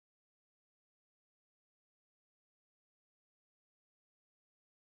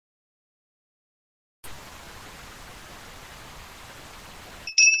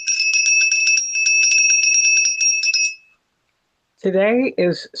Today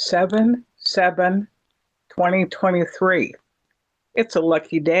is 7/7/2023. It's a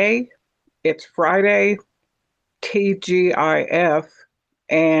lucky day. It's Friday, TGIF,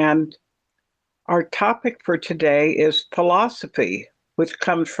 and our topic for today is philosophy, which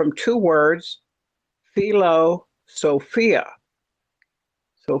comes from two words, philo, Sophia.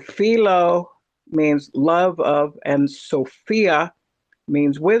 So philo means love of, and Sophia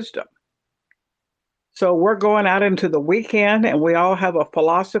means wisdom. So we're going out into the weekend, and we all have a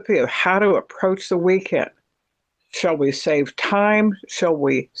philosophy of how to approach the weekend. Shall we save time? Shall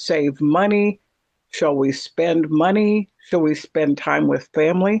we save money? Shall we spend money? Shall we spend time with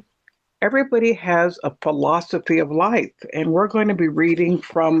family? Everybody has a philosophy of life, and we're going to be reading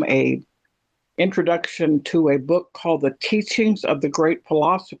from a introduction to a book called The Teachings of the Great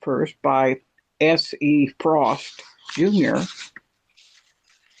Philosophers by S.E. Frost Jr.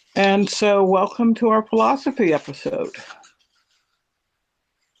 And so, welcome to our philosophy episode.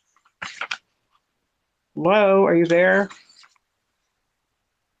 Hello, are you there?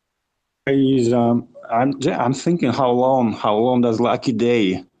 I'm thinking how long does lucky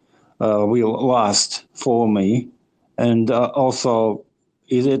day will last for me, and also,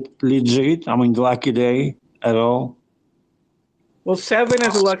 is it legit? I mean, lucky day at all? Well, seven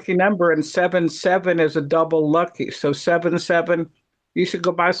is a lucky number, and 7/7 is a double lucky. So 7/7, you should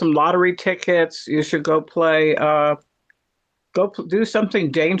go buy some lottery tickets. You should go play. Do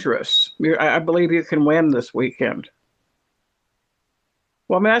something dangerous. I believe you can win this weekend.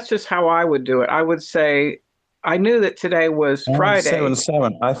 Well, I mean, that's just how I would do it. I would say, I knew that today was Friday.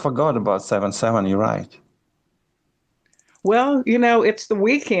 7/7. I forgot about 7/7. You're right. Well, it's the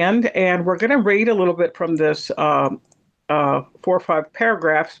weekend, and we're going to read a little bit from this 4 or 5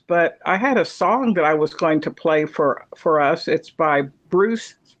 paragraphs. But I had a song that I was going to play for us. It's by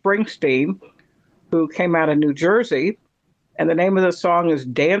Bruce Springsteen, who came out of New Jersey. And the name of the song is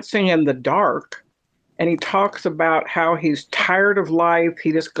Dancing in the Dark. And he talks about how he's tired of life.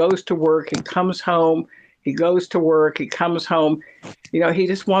 He just goes to work. He comes home. He goes to work. He comes home. He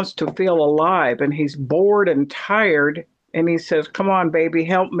just wants to feel alive. And he's bored and tired. And he says, come on, baby,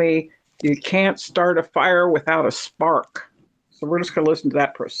 help me. You can't start a fire without a spark. So we're just going to listen to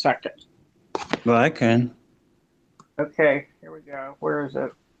that for a second. Well, I can. Okay, here we go. Where is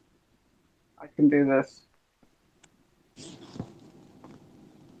it? I can do this.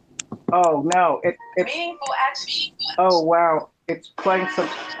 Oh no! It's meaningful action. Oh wow! It's playing some.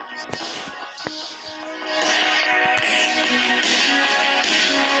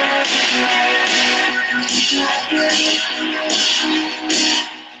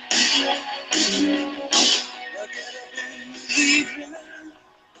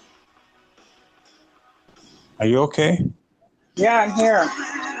 Are you okay? Yeah, I'm here.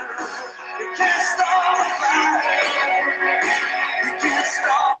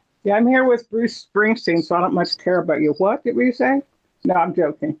 Yeah, I'm here with Bruce Springsteen, so I don't much care about you. What did we say? No, I'm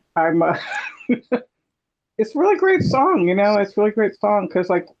joking. It's a really great song, it's a really great song because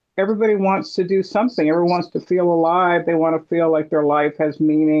like everybody wants to do something. Everyone wants to feel alive. They want to feel like their life has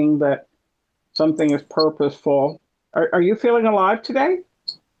meaning, that something is purposeful. Are you feeling alive today?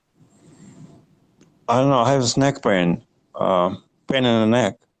 I don't know. I have a neck pain. Pain in the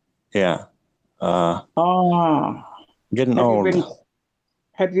neck. Yeah. Getting old.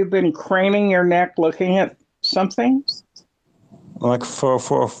 Have you been craning your neck looking at something? Like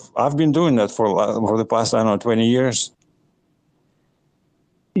I've been doing that for the past, I don't know, 20 years.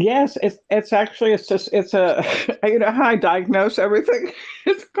 Yes, it's actually, it's a, how I diagnose everything?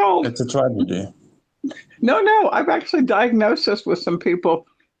 It's a tragedy. No, I've actually diagnosed this with some people.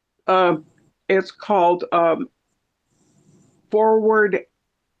 It's called forward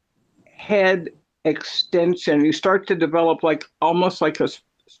head extension. You start to develop almost like a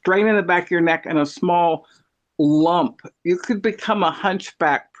strain in the back of your neck and a small lump. You could become a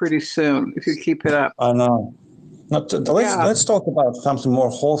hunchback pretty soon if you keep it up. I know. Let's talk about something more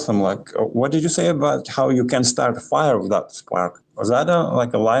wholesome. Like, what did you say about how you can start a fire without spark? Was that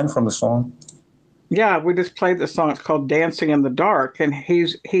a line from the song? Yeah, we just played the song. It's called "Dancing in the Dark," and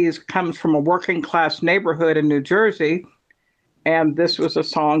he's comes from a working class neighborhood in New Jersey, and this was a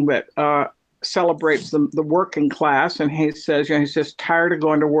song that celebrates the working class. And he says, he's just tired of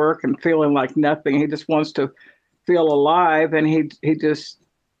going to work and feeling like nothing. He just wants to feel alive, and he just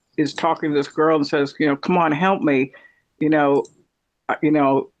is talking to this girl and says, come on, help me. You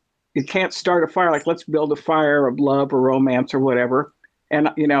can't start a fire. Like, let's build a fire of love or romance or whatever. And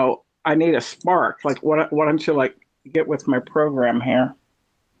I need a spark. Like, why don't you get with my program here?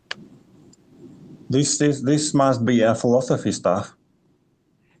 This must be a philosophy stuff.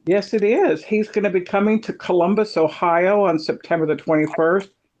 Yes, it is. He's going to be coming to Columbus, Ohio on September the 21st.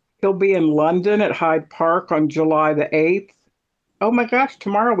 He'll be in London at Hyde Park on July the 8th. Oh my gosh,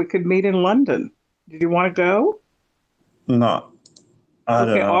 tomorrow we could meet in London. Did you want to go? No, I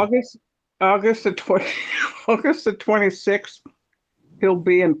don't Okay, know. August the 20 August the 26th, he'll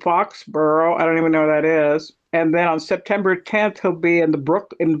be in Foxborough. I don't even know where that is. And then on September 10th, he'll be in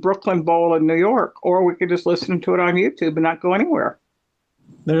the Brooklyn Bowl in New York. Or we could just listen to it on YouTube and not go anywhere.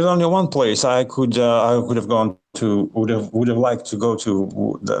 There's only one place I could have gone to, would have liked to go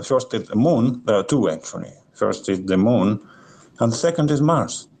to. The first is the moon. There are two actually. First is the moon, and the second is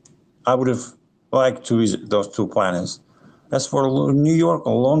Mars. I would have liked to visit those two planets. As for New York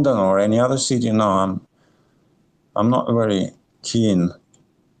or London or any other city, no, I'm not very keen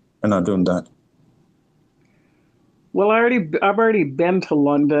on doing that. Well, I've already been to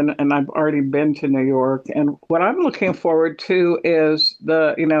London and I've already been to New York. And what I'm looking forward to is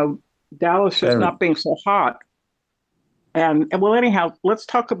Dallas just Very. not being so hot. And well, anyhow, let's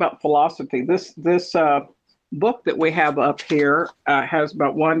talk about philosophy. This book that we have up here has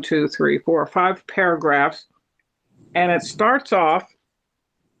about 1, 2, 3, 4, 5 paragraphs, and it starts off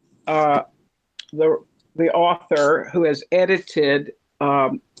the author who has edited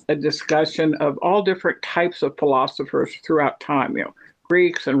a discussion of all different types of philosophers throughout time.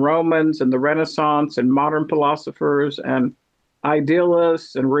 Greeks and Romans and the Renaissance and modern philosophers and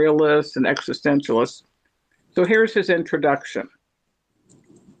idealists and realists and existentialists. So here's his introduction.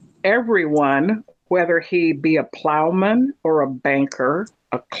 Everyone, whether he be a plowman or a banker,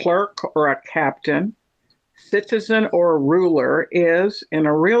 a clerk or a captain, citizen or a ruler, is, in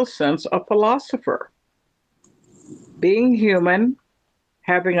a real sense, a philosopher. Being human,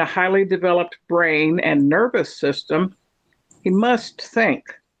 having a highly developed brain and nervous system, he must think,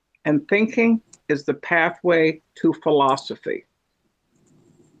 and thinking is the pathway to philosophy.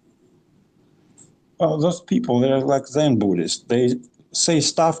 Well, those people, they're like Zen Buddhists. They say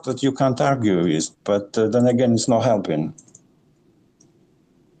stuff that you can't argue with, but then again, it's not helping.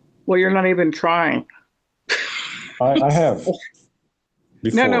 Well, you're not even trying. I have.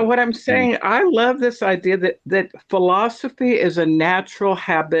 Before. No, what I'm saying, I love this idea that philosophy is a natural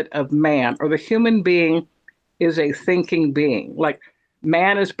habit of man, or the human being is a thinking being. Like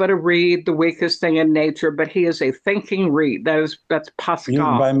man is but a reed, the weakest thing in nature, but he is a thinking reed. That's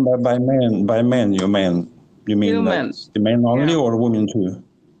Pascal. By men, you mean humans. The men only, or women too?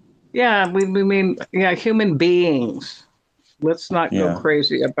 Yeah, we mean human beings. Let's not go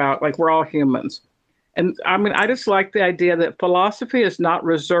crazy about, like, we're all humans. And I mean, I just like the idea that philosophy is not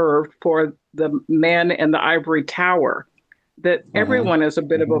reserved for the men in the ivory tower, that everyone is a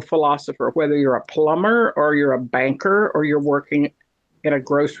bit of a philosopher, whether you're a plumber or you're a banker or you're working in a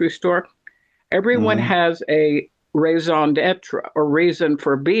grocery store. Everyone has a raison d'etre, or reason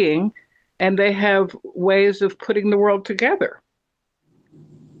for being, and they have ways of putting the world together.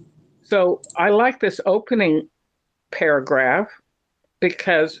 So I like this opening paragraph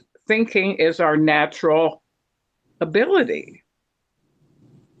because thinking is our natural ability.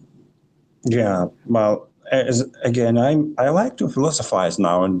 Yeah, well, I like to philosophize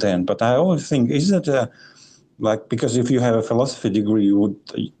now and then, but I always think, is it because if you have a philosophy degree,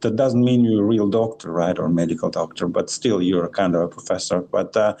 that doesn't mean you're a real doctor, right, or medical doctor, but still you're kind of a professor.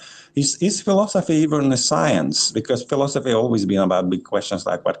 But is philosophy even a science? Because philosophy always been about big questions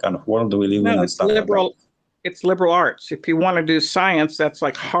like what kind of world do we live in and stuff like that. It's liberal arts. If you want to do science, that's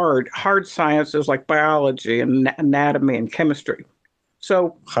like hard science is like biology and anatomy and chemistry.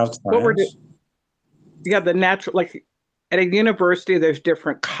 So hard science. What we're doing, the natural, like at a university, there's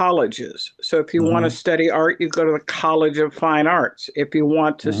different colleges. So if you want to study art, you go to the College of Fine Arts. If you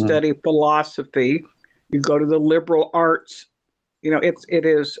want to study philosophy, you go to the liberal arts.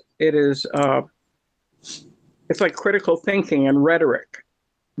 It's like critical thinking and rhetoric.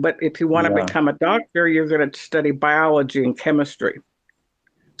 But if you want to become a doctor, you're going to study biology and chemistry.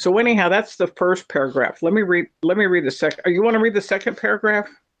 So anyhow, that's the first paragraph. Let me read the second. You want to read the second paragraph?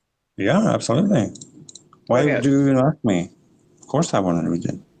 Yeah, absolutely. Why do you ask me? Of course I want to read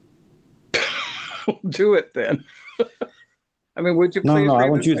it. Do it then. I mean, would you please read it? No, I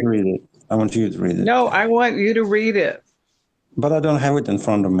want you to read it. I want you to read it. No, I want you to read it. But I don't have it in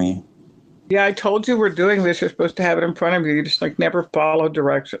front of me. Yeah, I told you we're doing this. You're supposed to have it in front of you. You just never follow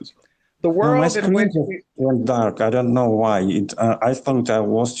directions. The world my screen went dark. I don't know why. I thought I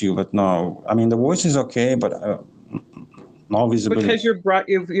lost you, but no. I mean, the voice is okay, but no visibility. Because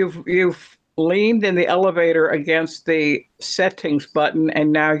you've leaned in the elevator against the settings button,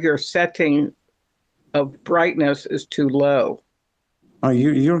 and now your setting of brightness is too low. Oh,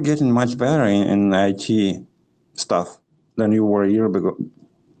 you're getting much better in IT stuff than you were a year ago.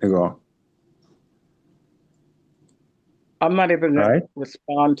 ago, I'm not even going to right?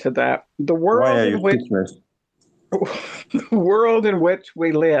 respond to that. The Why world are you in which speechless? the world in which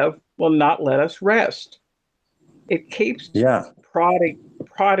we live will not let us rest. It keeps Yeah.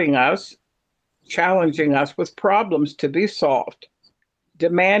 prodding us, challenging us with problems to be solved,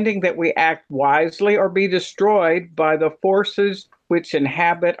 demanding that we act wisely or be destroyed by the forces which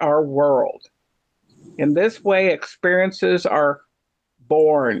inhabit our world. In this way, experiences are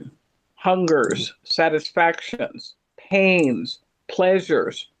born, hungers, satisfactions, pains,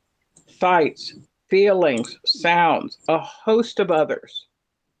 pleasures, sights, feelings, sounds, a host of others.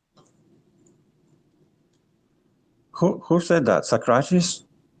 Who said that? Socrates?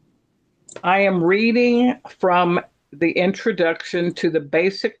 I am reading from the introduction to the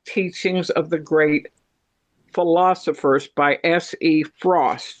basic teachings of the great philosophers by S.E.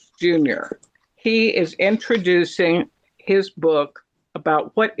 Frost Jr. He is introducing his book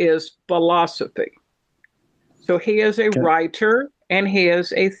about what is philosophy. So he is a Can, writer and he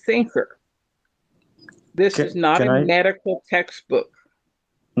is a thinker. This is not can a I? medical textbook.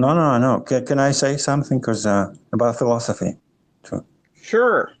 No. Can I say something? Because about philosophy, too.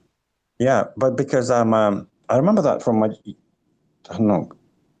 Sure. Yeah, but because I remember that from my, I don't know,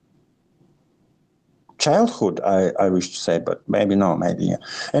 childhood. I wish to say, but maybe no, maybe. Yeah.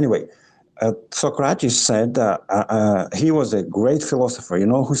 Anyway, Socrates said he was a great philosopher. You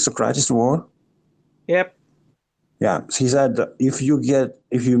know who Socrates was? Yep. Yeah, he said if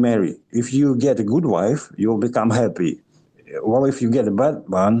you marry, if you get a good wife, you'll become happy. Well, if you get a bad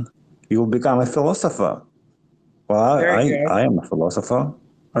one, you'll become a philosopher. Well, There you I am a philosopher,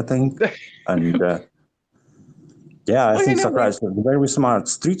 I think, go. and yeah, I Well, think Socrates was very smart,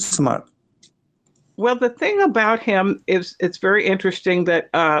 street smart. well, the thing about him is it's very interesting that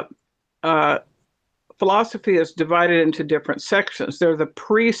uh, philosophy is divided into different sections. There are the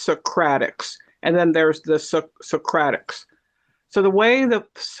pre-Socratics, and then there's the Socratics. So the way that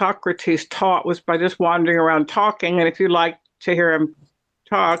Socrates taught was by just wandering around talking, and if you like to hear him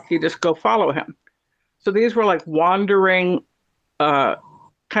talk, you just go follow him. So these were like wandering uh,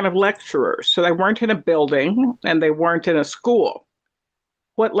 kind of lecturers. So they weren't in a building and they weren't in a school.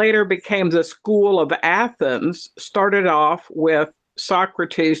 What later became the School of Athens started off with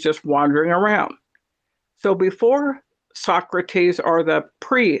Socrates just wandering around. So before Socrates are the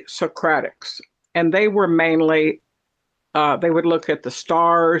pre-Socratics, and they were mainly they would look at the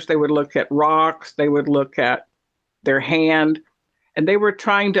stars, they would look at rocks, they would look at their hand, and they were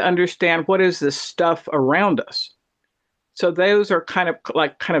trying to understand what is this stuff around us. So those are kind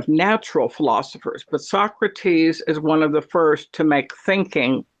of natural philosophers, but Socrates is one of the first to make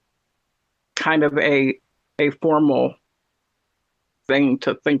thinking kind of a formal thing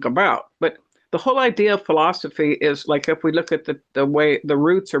to think about. But the whole idea of philosophy is like if we look at the way the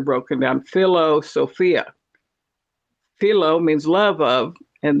roots are broken down, philosophia. Philo means love of,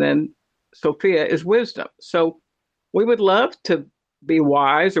 and then Sophia is wisdom. So we would love to be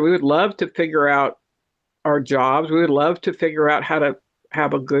wise, or we would love to figure out our jobs. We would love to figure out how to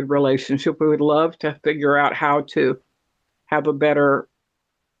have a good relationship. We would love to figure out how to have a better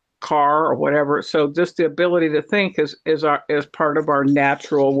car or whatever. So just the ability to think is part of our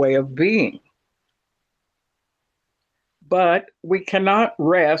natural way of being. But we cannot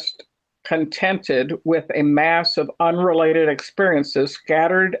rest contented with a mass of unrelated experiences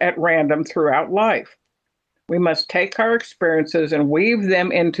scattered at random throughout life. We must take our experiences and weave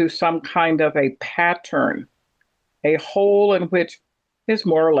them into some kind of a pattern, a whole in which is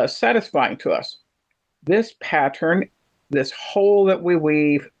more or less satisfying to us. This pattern, this whole that we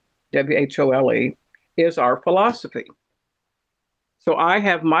weave, WHOLE, is our philosophy. So I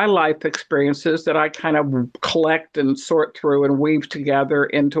have my life experiences that I kind of collect and sort through and weave together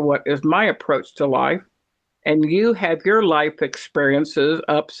into what is my approach to life. And you have your life experiences,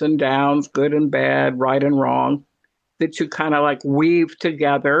 ups and downs, good and bad, right and wrong, that you kind of like weave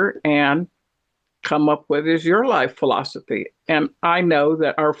together and come up with is your life philosophy. And I know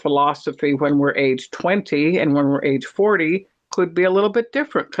that our philosophy when we're age 20 and when we're age 40 could be a little bit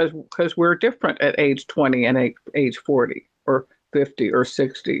different because we're different at age 20 and age 40 or 50 or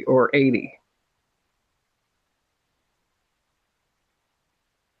 60 or 80.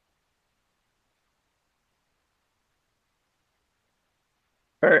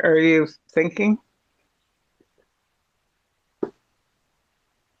 Are you thinking?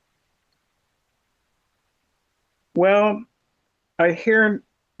 Well, I hear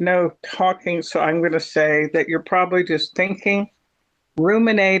no talking, so I'm going to say that you're probably just thinking,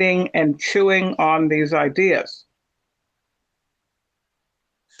 ruminating, and chewing on these ideas.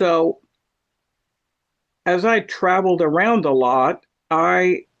 So, as I traveled around a lot,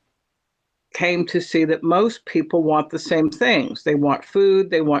 I came to see that most people want the same things. They want food,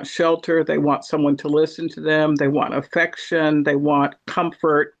 they want shelter, they want someone to listen to them, they want affection, they want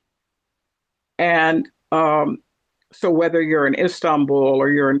comfort. And so whether you're in Istanbul or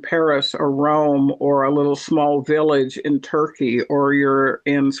you're in Paris or Rome or a little small village in Turkey or you're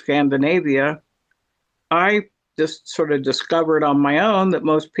in Scandinavia, I just sort of discovered on my own that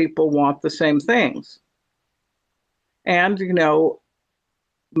most people want the same things. And,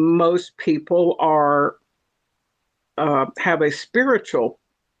 most people have a spiritual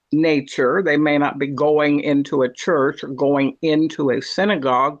nature. They may not be going into a church or going into a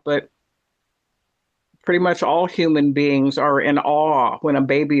synagogue, but pretty much all human beings are in awe when a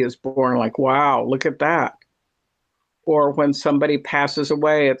baby is born, like, wow, look at that. Or when somebody passes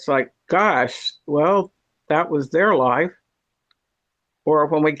away, it's like, gosh, well, that was their life. Or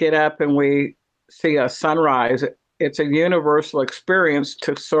when we get up and we see a sunrise, it's a universal experience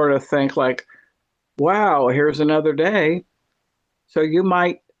to sort of think like, wow, here's another day. So you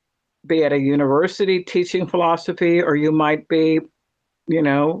might be at a university teaching philosophy, or you might be,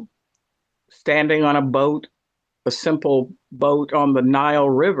 standing on a boat, a simple boat on the Nile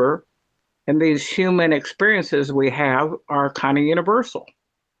River. And these human experiences we have are kind of universal.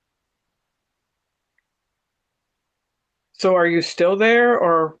 So are you still there,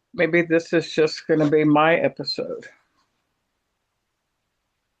 or maybe this is just going to be my episode?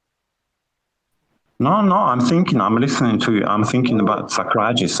 No, I'm listening to you. I'm thinking about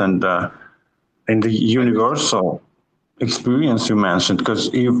Socrates and the universal experience you mentioned,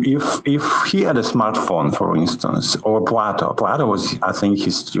 because if he had a smartphone, for instance, or Plato was, I think,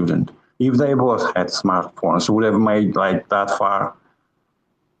 his student, if they both had smartphones, would have made like that far?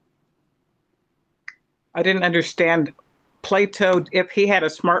 I didn't understand. Plato, if he had a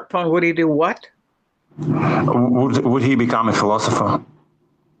smartphone, would he do what? Would he become a philosopher?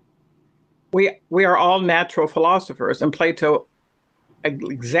 We are all natural philosophers, and Plato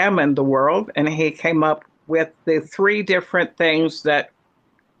examined the world, and he came up with the three different things that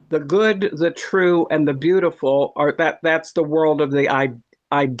the good, the true, and the beautiful are. That's the world of the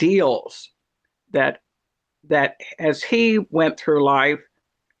ideals. That as he went through life,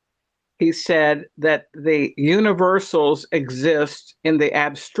 he said that the universals exist in the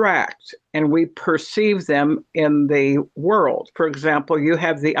abstract, and we perceive them in the world. For example, you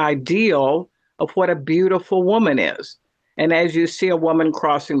have the ideal of what a beautiful woman is. And as you see a woman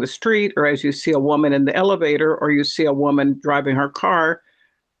crossing the street, or as you see a woman in the elevator, or you see a woman driving her car,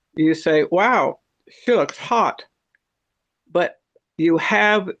 you say, wow, she looks hot. But you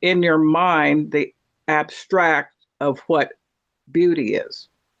have in your mind the abstract of what beauty is.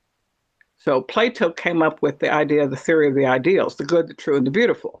 So Plato came up with the idea of the theory of the ideals, the good, the true, and the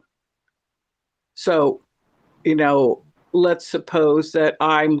beautiful. So, let's suppose that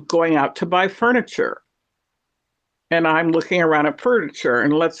I'm going out to buy furniture, and I'm looking around at furniture,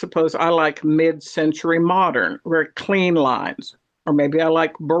 and let's suppose I like mid-century modern, very clean lines, or maybe I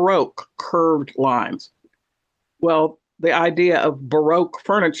like Baroque, curved lines. Well, the idea of Baroque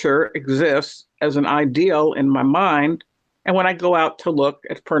furniture exists as an ideal in my mind, and when I go out to look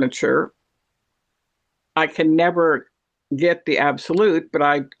at furniture, I can never get the absolute, but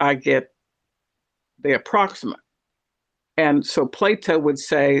I get the approximate. And so Plato would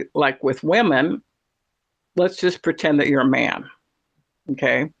say, like with women, let's just pretend that you're a man,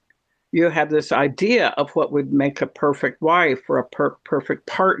 okay? You have this idea of what would make a perfect wife, or a perfect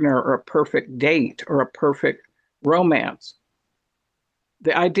partner, or a perfect date, or a perfect romance.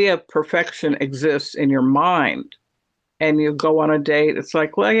 The idea of perfection exists in your mind. And you go on a date, it's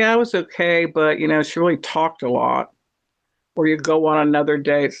like, well, yeah, it was okay, but, she really talked a lot. Or you go on another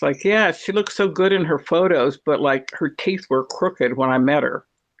date, it's like, yeah, she looked so good in her photos, but like her teeth were crooked when I met her.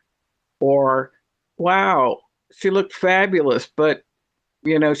 Or, wow, she looked fabulous, but,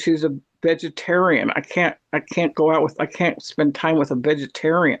 she's a vegetarian. I can't spend time with a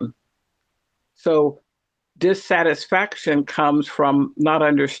vegetarian. So dissatisfaction comes from not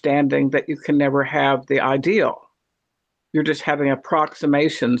understanding that you can never have the ideal. You're just having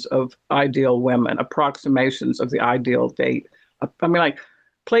approximations of ideal women, approximations of the ideal date. I mean, like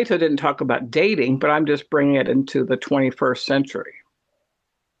Plato didn't talk about dating, but I'm just bringing it into the 21st century.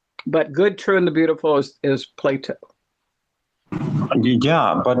 But good, true, and the beautiful is Plato.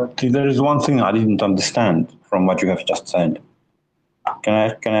 Yeah, but there is one thing I didn't understand from what you have just said. Can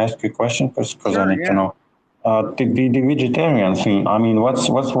I ask you a question? Because Sure, I need to know. The vegetarian thing. I mean, what's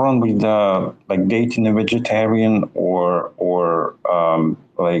wrong with like dating a vegetarian or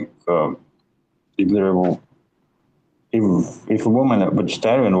if a woman is a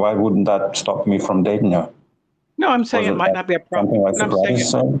vegetarian, why wouldn't that stop me from dating her? No, I'm saying it might not be a problem. Something like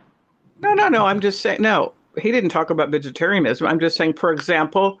Socrates said? No. I'm just saying, no, he didn't talk about vegetarianism. I'm just saying, for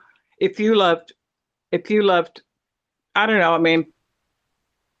example, if you loved, if you loved, I don't know, I mean,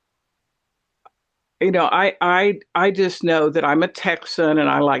 I just know that I'm a Texan and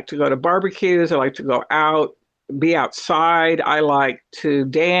I like to go to barbecues. I like to go out, be outside. I like to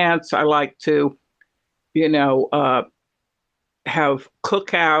dance. I like to, you know, have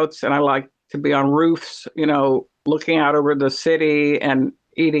cookouts, and I like to be on roofs, looking out over the city and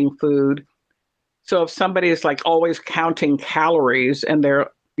eating food. So if somebody is like always counting calories and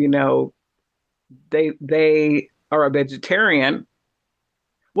you know, they are a vegetarian.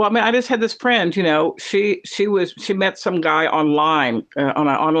 Well, I mean, I just had this friend, she met some guy online on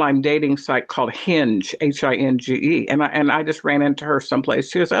an online dating site called Hinge, Hinge, and I just ran into her someplace.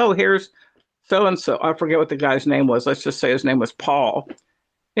 She goes, "Oh, here's so and so." I forget what the guy's name was. Let's just say his name was Paul.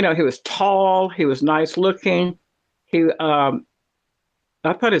 He was tall, he was nice looking. I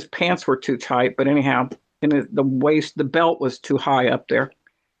thought his pants were too tight, but anyhow, and the waist, the belt was too high up there.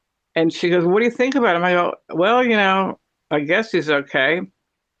 And she goes, "What do you think about him?" I go, "Well, I guess he's okay."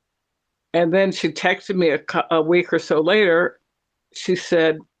 And then she texted me a week or so later. She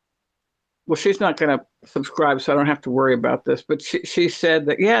said, well, she's not going to subscribe, so I don't have to worry about this. But she said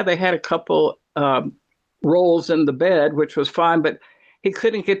that, yeah, they had a couple rolls in the bed, which was fine, but he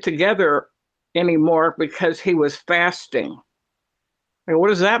couldn't get together anymore because he was fasting. I go, what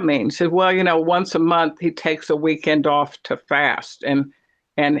does that mean? She said, well, once a month he takes a weekend off to fast, and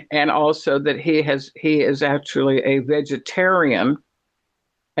also that he is actually a vegetarian,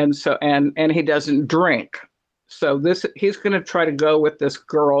 and so and he doesn't drink. So he's going to try to go with this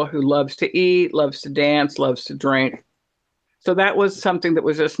girl who loves to eat, loves to dance, loves to drink. So that was something that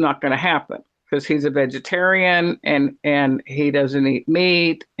was just not going to happen because he's a vegetarian and he doesn't eat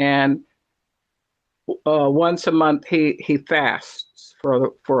meat, and once a month he fasts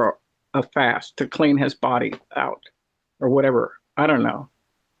for a fast to clean his body out or whatever. I don't know.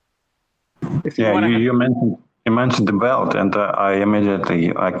 You mentioned the belt, and I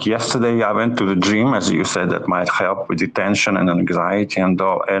immediately, like yesterday, I went to the gym, as you said, that might help with the tension and anxiety and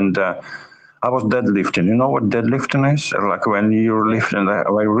all. And I was deadlifting. You know what deadlifting is? Like when you're lifting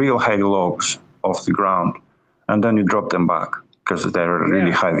like real heavy logs off the ground, and then you drop them back because they're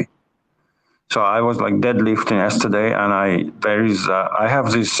really heavy. So I was like deadlifting yesterday, and I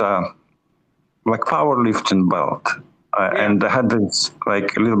have this like powerlifting belt, and I had this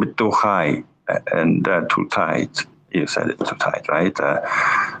like a little bit too high and too tight. You said it, too tight, right?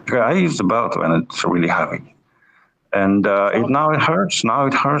 I use the belt when it's really heavy, and now it hurts. Now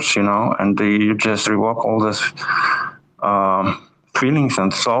it hurts, and you just revoke all this feelings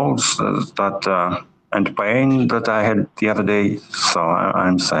and thoughts that and pain that I had the other day. So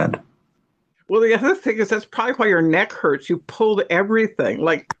I'm sad. Well, the other thing is that's probably why your neck hurts. You pulled everything,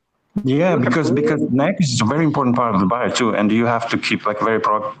 like. Yeah, because neck is a very important part of the body too, and you have to keep like very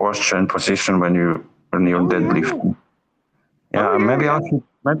proper posture and position when you're deadlifting. Yeah, maybe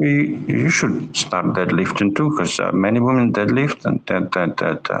you should start deadlifting too, because many women deadlift and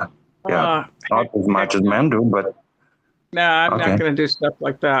not as much as men do, but. No, I'm not going to do stuff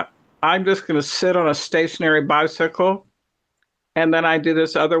like that. I'm just going to sit on a stationary bicycle, and then I do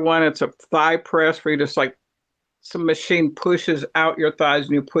this other one. It's a thigh press where you just like. Some machine pushes out your thighs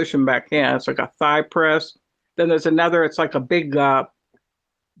and you push them back in. It's like a thigh press. Then there's another, it's like a big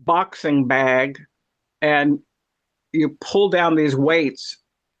boxing bag, and you pull down these weights,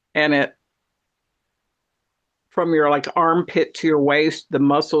 and it, from your like armpit to your waist, the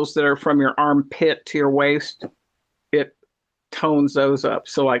muscles that are from your armpit to your waist, it tones those up.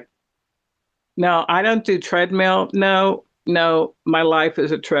 So like, no, I don't do treadmill. No, my life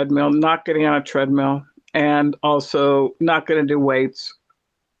is a treadmill. I'm not getting on a treadmill. And also not going to do weights.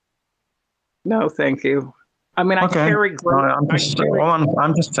 No, thank you. I mean, I carry. I'm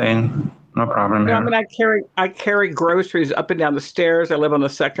just saying, no problem. No, I mean, I carry groceries up and down the stairs. I live on the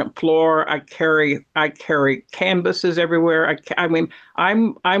second floor. I carry canvases everywhere. I mean,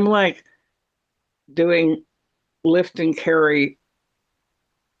 I'm like doing lift and carry.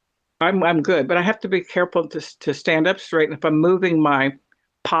 I'm good, but I have to be careful to stand up straight. And if I'm moving my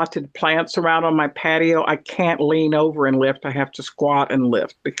potted plants around on my patio, I can't lean over and lift. I have to squat and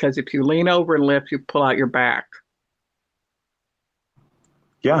lift, because if you lean over and lift, you pull out your back.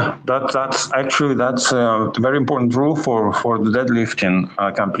 Yeah, that's a very important rule for the deadlifting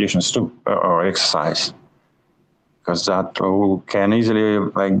competitions too, or exercise, because that can easily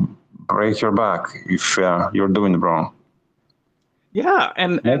like break your back if you're doing it wrong. Yeah,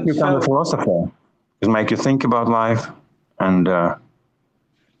 and make you become a philosopher. It make you think about life and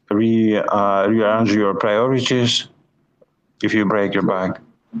rearrange your priorities if you break your back.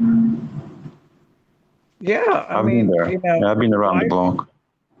 Yeah, I I've been mean, there. Yeah, I've been around the life block.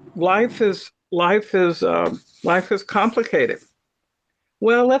 life is life is complicated.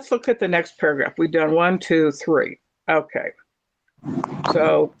 Well, let's look at the next paragraph. We've done one, two, three. Okay.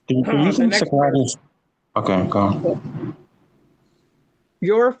 So Do you the think next paragraph. Socrates? Okay, go on.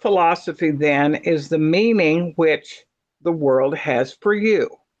 Your philosophy then is the meaning which the world has for you.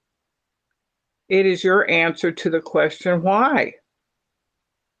 It is your answer to the question why.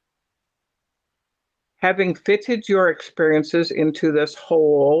 Having fitted your experiences into this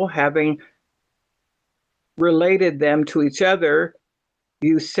whole, having related them to each other,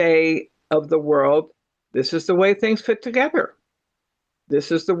 you say of the world, this is the way things fit together.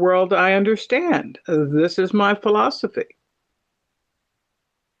 This is the world I understand. This is my philosophy.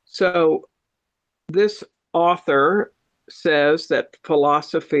 So, this author says that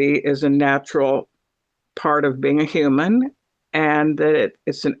philosophy is a natural part of being a human and that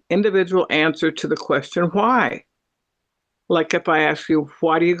it's an individual answer to the question why. Like if I ask you,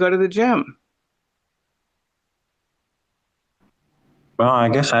 why do you go to the gym? Well, I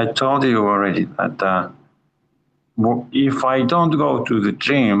guess I told you already that if I don't go to the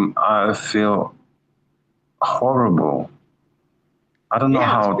gym, I feel horrible. I don't know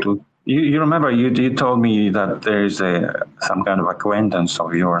Yes. how to. You remember you told me that there is some kind of acquaintance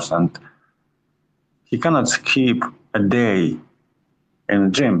of yours, and he cannot skip a day in the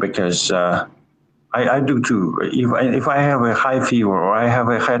gym because I do too. If I have a high fever or I have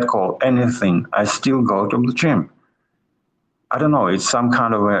a head cold, anything, I still go to the gym. I don't know. It's some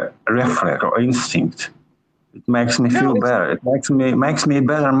kind of a reflex or instinct. It makes me No, feel it's better. It makes me a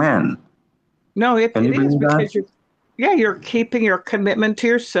better man. no, it, Can you it is believe that? because you're keeping your commitment to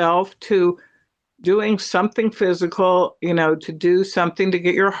yourself to doing something physical, to do something to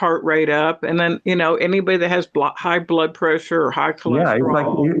get your heart rate up. And then, anybody that has high blood pressure or high Yeah, it's like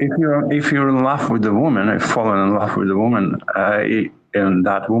cholesterol. if you're in love with a woman, if falling in love with a woman, and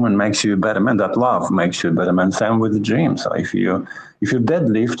that woman makes you a better man. That love makes you a better man. Same with the gym. So if you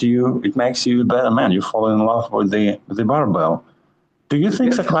deadlift, it makes you a better man. You fall in love with the barbell. Do you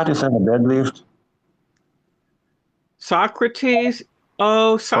think Yes. Socrates had a deadlift? Socrates.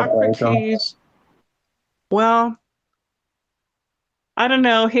 Oh, Or Plato? Socrates. Well, I don't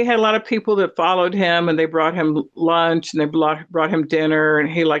know. He had a lot of people that followed him and they brought him lunch and they brought him dinner and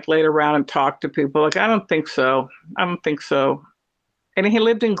he like laid around and talked to people. Like, I don't think so. I don't think so. And he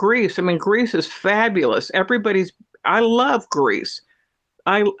lived in Greece. I mean, Greece is fabulous. I love Greece.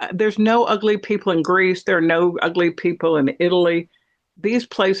 There's no ugly people in Greece. There are no ugly people in Italy. These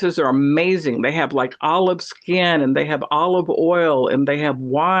places are amazing. They have like olive skin and they have olive oil and they have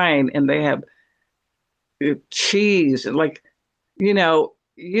wine and they have cheese and like, you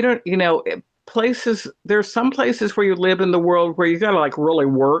don't, places, there's some places where you live in the world where you got to like really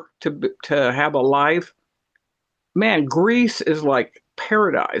work to have a life. Man, Greece is like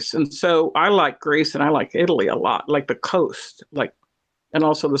paradise. And so I like Greece and I like Italy a lot, like the coast, like, and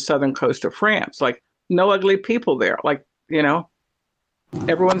also the southern coast of France. Like, no ugly people there. Like,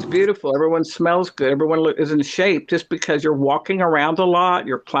 everyone's beautiful. Everyone smells good. Everyone is in shape just because you're walking around a lot.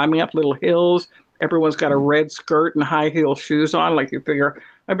 You're climbing up little hills. Everyone's got a red skirt and high heel shoes on. Like, you figure,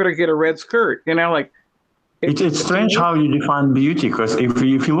 I better get a red skirt, like. It's strange how you define beauty, because if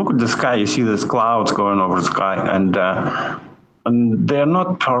you look at the sky, you see these clouds going over the sky, and they're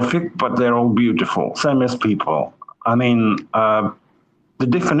not perfect, but they're all beautiful, same as people. I mean, the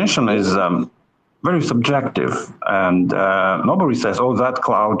definition is very subjective, and nobody says, "Oh, that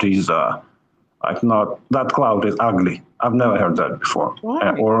cloud is that cloud is ugly." I've never heard that before,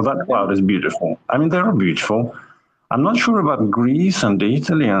 or that cloud is beautiful. I mean, they're beautiful. I'm not sure about Greece and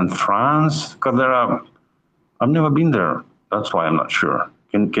Italy and France, because I've never been there. That's why I'm not sure.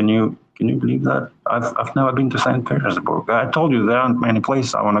 Can you believe that? I've never been to St. Petersburg. I told you there aren't many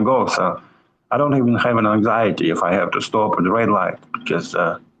places I want to go, so I don't even have an anxiety if I have to stop at the red light because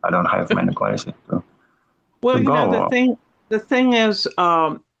I don't have many places to go. The thing is,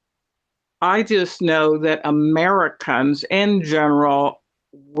 I just know that Americans in general,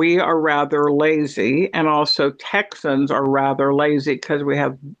 we are rather lazy, and also Texans are rather lazy because we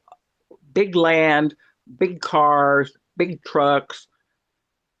have big land, big cars, big trucks,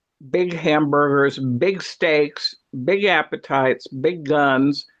 big hamburgers, big steaks, big appetites, big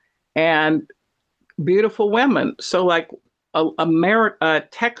guns, and beautiful women. So, like,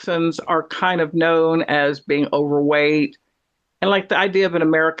 Texans are kind of known as being overweight. And like the idea of an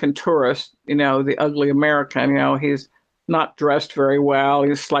American tourist, the ugly American, he's not dressed very well.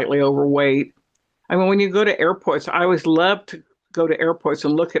 He's slightly overweight. I mean, when you go to airports, I always love to go to airports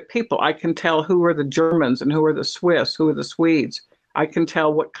and look at people. I can tell who are the Germans and who are the Swiss, who are the Swedes. I can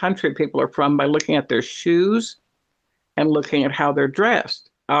tell what country people are from by looking at their shoes and looking at how they're dressed.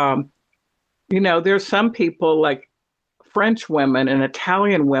 There's some people like French women and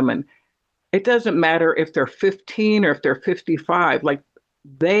Italian women. It doesn't matter if they're 15 or if they're 55. Like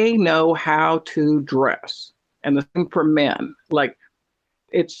they know how to dress. And the same for men. Like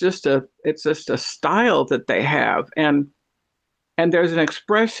it's just a style that they have. And there's an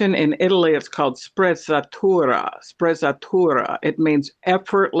expression in Italy, it's called sprezzatura. Sprezzatura. It means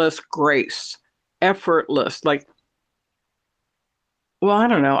effortless grace. Effortless. Like, well, I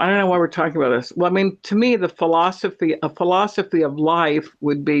don't know. I don't know why we're talking about this. Well, I mean, to me, a philosophy of life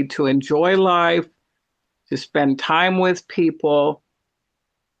would be to enjoy life, to spend time with people,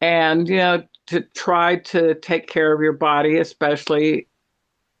 and, to try to take care of your body, especially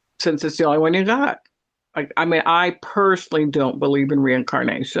since it's the only one you got. Like, I mean, I personally don't believe in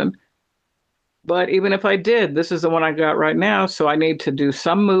reincarnation, but even if I did, this is the one I got right now. So I need to do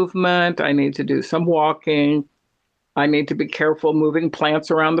some movement. I need to do some walking. I need to be careful moving plants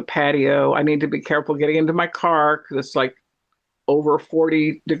around the patio. I need to be careful getting into my car because it's like over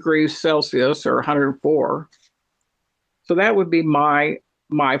 40 degrees Celsius or 104. So that would be my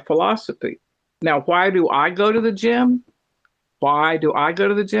philosophy. Now, why do I go to the gym? Why do I go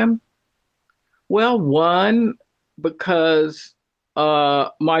to the gym? Well, one, because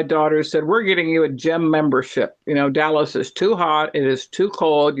my daughter said, we're getting you a gym membership. Dallas is too hot. It is too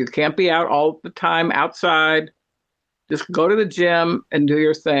cold. You can't be out all the time outside. Just go to the gym and do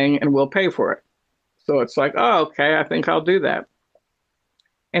your thing and we'll pay for it. So it's like, oh, okay, I think I'll do that.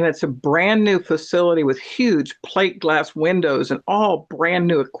 And it's a brand new facility with huge plate glass windows and all brand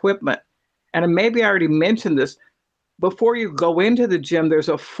new equipment. And maybe I already mentioned this. Before you go into the gym, there's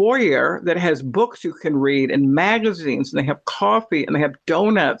a foyer that has books you can read and magazines, and they have coffee and they have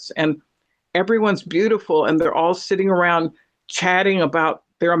donuts, and everyone's beautiful and they're all sitting around chatting about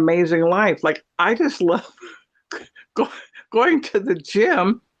their amazing life. Like, I just love going to the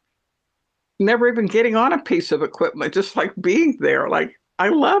gym, never even getting on a piece of equipment, just like being there. Like, I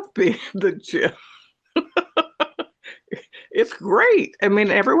love being in the gym. It's great. I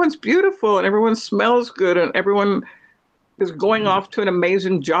mean, everyone's beautiful and everyone smells good and everyone is going off to an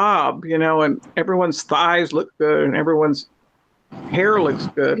amazing job, and everyone's thighs look good and everyone's hair looks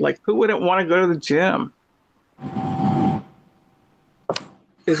good. Like, who wouldn't want to go to the gym?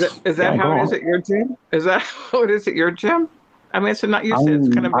 Is that how it is at your gym? Is that how it is at your gym? I mean, it's not, you said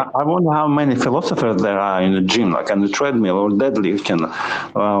it's kind of. I wonder how many philosophers there are in the gym, like on the treadmill or deadlift. And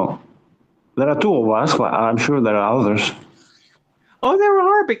there are two of us, but I'm sure there are others. Oh, there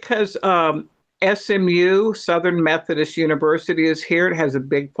are, because SMU, Southern Methodist University, is here. It has a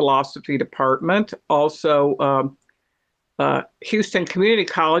big philosophy department. Also, Houston Community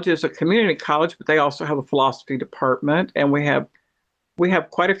College is a community college, but they also have a philosophy department. And we have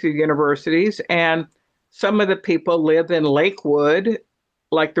quite a few universities. And some of the people live in Lakewood.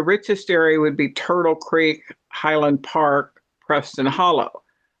 Like, the richest area would be Turtle Creek, Highland Park, Preston Hollow.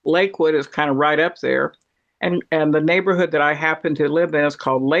 Lakewood is kind of right up there. And the neighborhood that I happen to live in is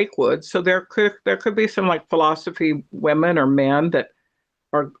called Lakewood. So there could be some like philosophy women or men that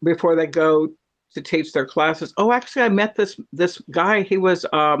are, before they go to teach their classes. Oh, actually, I met this guy. He was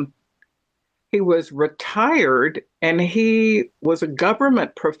retired and he was a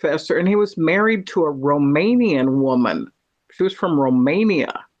government professor and he was married to a Romanian woman. She was from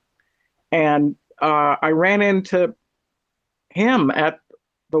Romania. And I ran into him at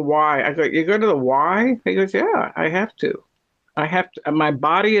the Y. I go, you go to the Y? He goes, yeah, I have to. My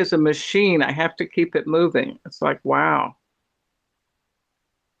body is a machine. I have to keep it moving. It's like, wow.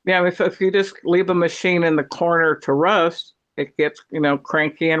 Yeah, if you just leave a machine in the corner to rust, it gets,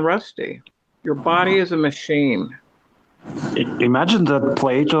 cranky and rusty. Your body is a machine. Imagine that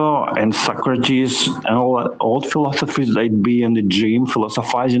Plato and Socrates and all that old philosophies, they'd be in the gym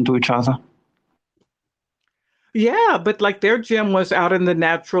philosophizing to each other. Yeah, but like their gym was out in the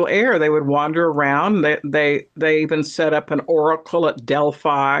natural air. They would wander around. They even set up an oracle at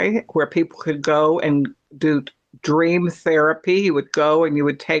Delphi where people could go and do dream therapy. You would go and you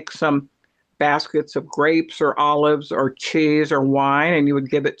would take some baskets of grapes or olives or cheese or wine and you would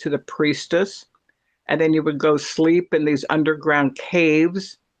give it to the priestess. And then you would go sleep in these underground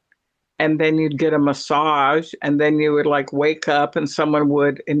caves. And then you'd get a massage. And then you would like wake up and someone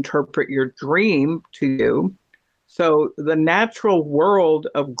would interpret your dream to you. So the natural world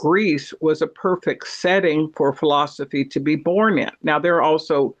of Greece was a perfect setting for philosophy to be born in. Now, there are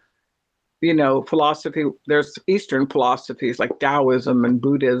also, philosophy, there's Eastern philosophies like Taoism and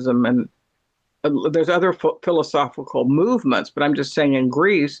Buddhism, and there's other philosophical movements, but I'm just saying in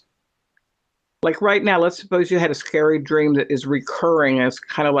Greece, Like right now, let's suppose you had a scary dream that is recurring as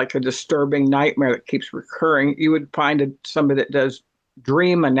kind of like a disturbing nightmare that keeps recurring. You would find somebody that does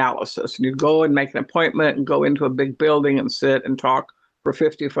dream analysis, and you'd go and make an appointment and go into a big building and sit and talk for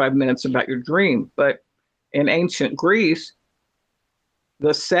 55 minutes about your dream. But in ancient Greece,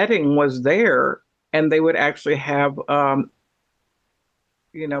 the setting was there, and they would actually have,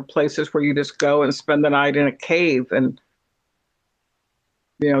 places where you just go and spend the night in a cave and,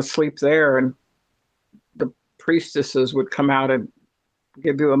 sleep there. And the priestesses would come out and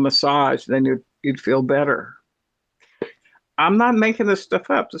give you a massage, then you'd feel better. I'm not making this stuff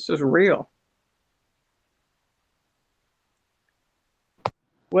up. This is real.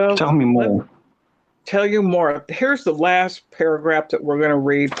 Well, Tell me more. Tell you more. Here's the last paragraph that we're going to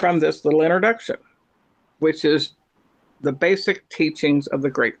read from this little introduction, which is the basic teachings of the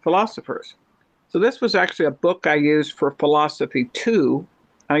great philosophers. So this was actually a book I used for Philosophy 2.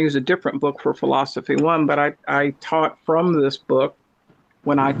 I use a different book for Philosophy 1, but I taught from this book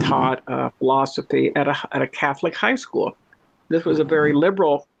when I taught philosophy at a Catholic high school. This was a very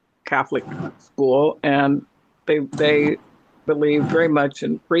liberal Catholic school, and they believed very much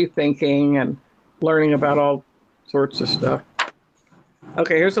in free thinking and learning about all sorts of stuff.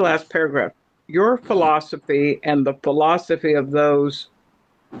 Okay, here's the last paragraph. Your philosophy and the philosophy of those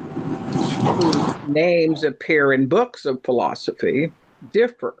whose names appear in books of philosophy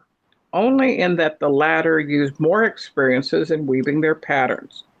differ only in that the latter use more experiences in weaving their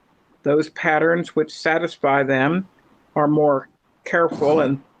patterns. Those patterns which satisfy them are more careful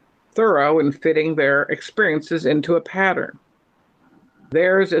and thorough in fitting their experiences into a pattern.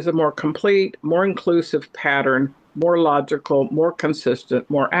 Theirs is a more complete, more inclusive pattern, more logical, more consistent,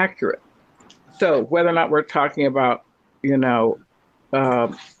 more accurate. So whether or not we're talking about,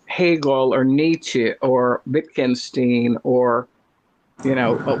 Hegel or Nietzsche or Wittgenstein or,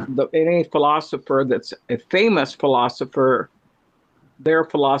 any philosopher that's a famous philosopher, their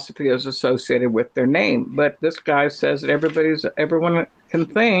philosophy is associated with their name. But this guy says that everyone can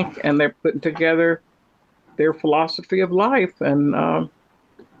think, and they're putting together their philosophy of life. And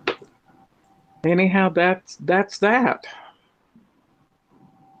anyhow, that's that.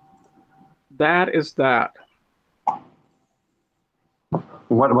 That is that.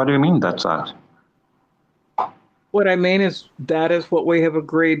 What do you mean that's that? What I mean is that is what we have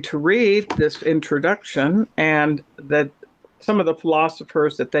agreed to read, this introduction, and that some of the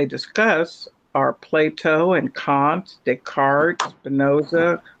philosophers that they discuss are Plato and Kant, Descartes,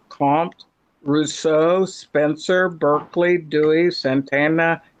 Spinoza, Comte, Rousseau, Spencer, Berkeley, Dewey,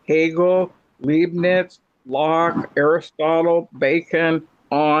 Santana, Hegel, Leibniz, Locke, Aristotle, Bacon,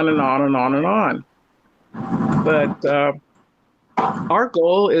 on and on and on and on. But our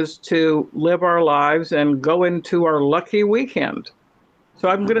goal is to live our lives and go into our lucky weekend. So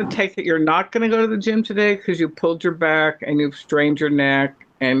I'm going to take it you're not going to go to the gym today because you pulled your back and you've strained your neck.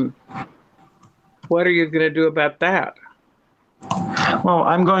 And what are you going to do about that? Well,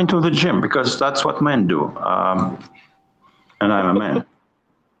 I'm going to the gym because that's what men do. And I'm a man.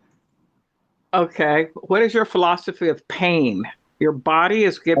 Okay. What is your philosophy of pain? Your body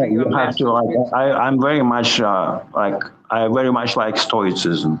is giving you a message. I'm very much I very much like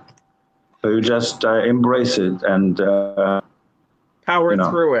Stoicism. So you just embrace it and power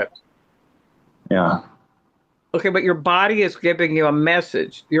through it. Yeah. Okay, but your body is giving you a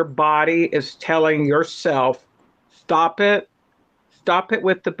message. Your body is telling yourself, stop it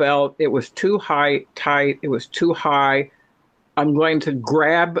with the belt. It was too tight. It was too high. I'm going to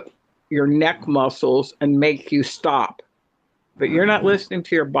grab your neck muscles and make you stop. But you're not listening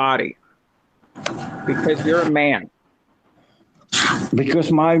to your body because you're a man.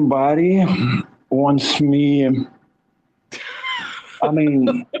 Because my body wants me. I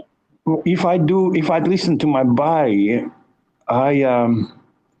mean, if I listen to my body,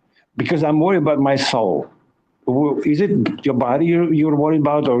 because I'm worried about my soul. Is it your body you're worried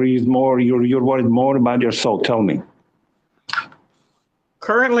about, or is you're worried more about your soul? Tell me.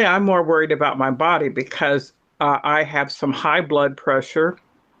 Currently, I'm more worried about my body because I have some high blood pressure.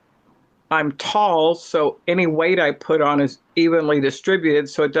 I'm tall, so any weight I put on is evenly distributed,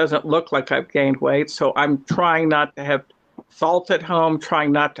 so it doesn't look like I've gained weight. So I'm trying not to have salt at home,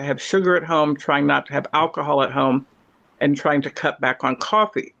 trying not to have sugar at home, trying not to have alcohol at home, and trying to cut back on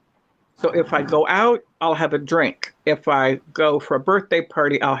coffee. So if I go out, I'll have a drink. If I go for a birthday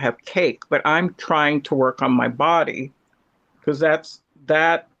party, I'll have cake. But I'm trying to work on my body because that's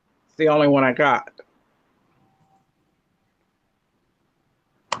the only one I got.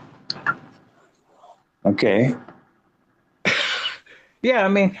 Okay. Yeah,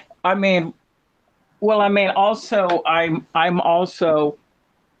 also I'm also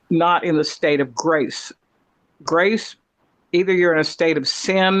not in the state of grace. Grace, either you're in a state of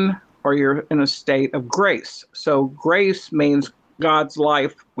sin or you're in a state of grace. So grace means God's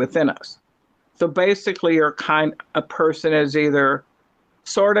life within us. So basically, a person is either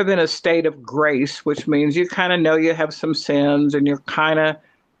sort of in a state of grace, which means you kind of know you have some sins and you're kind of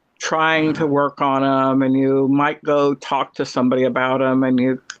trying to work on them, and you might go talk to somebody about them, and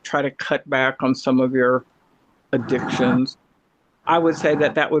you try to cut back on some of your addictions. I would say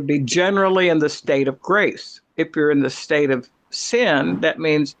that would be generally in the state of grace. If you're in the state of sin, that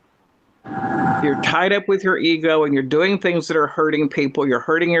means you're tied up with your ego and you're doing things that are hurting people, you're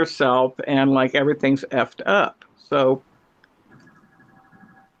hurting yourself, and like everything's effed up. So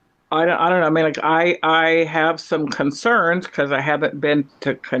I don't know. I mean, like I have some concerns because I haven't been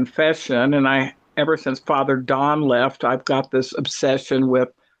to confession, and ever since Father Don left, I've got this obsession with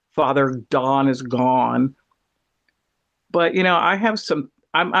Father Don is gone. But I have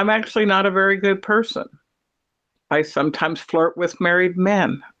I'm actually not a very good person. I sometimes flirt with married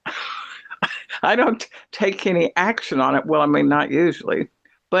men. I don't take any action on it. Well, I mean, not usually,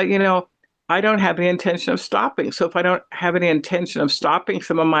 but I don't have any intention of stopping. So if I don't have any intention of stopping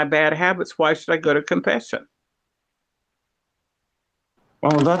some of my bad habits, why should I go to confession?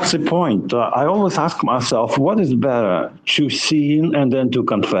 Well, that's the point. I always ask myself, what is better, to sin and then to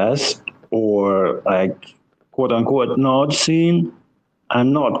confess, or like, quote unquote, not sin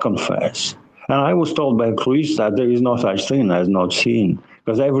and not confess? And I was told by a priest that there is no such thing as not sin,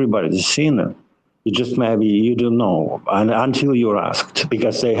 because everybody is a sinner. You just maybe you don't know until you're asked,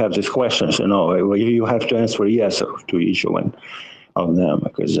 because they have these questions, you have to answer yes to each one of them,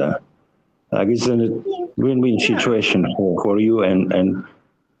 because it's a win-win situation for you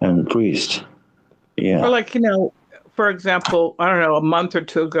and priest. Yeah. Or like, for example, I don't know, a month or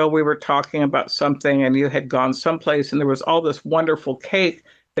two ago, we were talking about something and you had gone someplace and there was all this wonderful cake.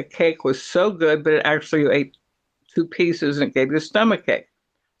 The cake was so good, but you ate 2 pieces and it gave you a stomachache.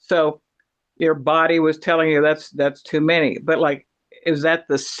 So your body was telling you that's too many. But like, is that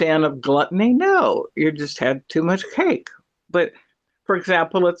the sin of gluttony? No, you just had too much cake. But for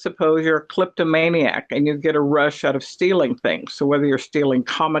example, let's suppose you're a kleptomaniac and you get a rush out of stealing things. So whether you're stealing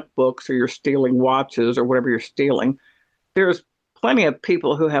comic books or you're stealing watches or whatever you're stealing, there's plenty of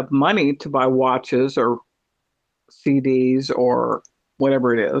people who have money to buy watches or CDs or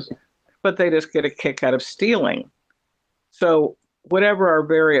whatever it is, but they just get a kick out of stealing. So whatever our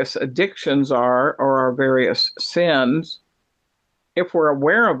various addictions are or our various sins, if we're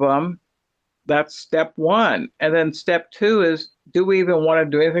aware of them, that's step 1. And then step 2 is, do we even want to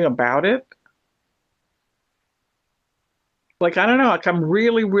do anything about it? Like, I don't know, like I'm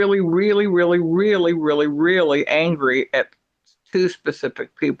really, really, really, really, really, really, really angry at 2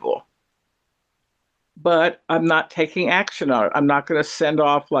 specific people. But I'm not taking action on it. I'm not going to send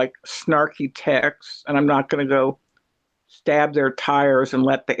off like snarky texts, and I'm not going to go stab their tires and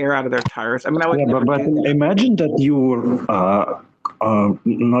let the air out of their tires. I mean, I would never but do that. Imagine that you're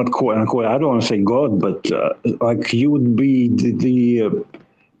not quote unquote, I don't want to say God, but like you would be the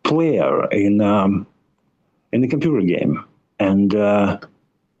player in the computer game, and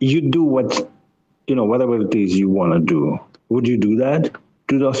you do whatever it is you want to do. Would you do that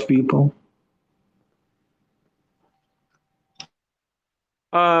to those people?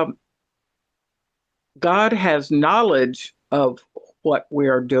 God has knowledge of what we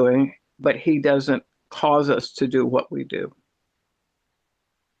are doing, but he doesn't cause us to do what we do.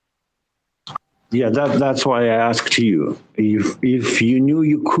 Yeah, that's why I asked you. If you knew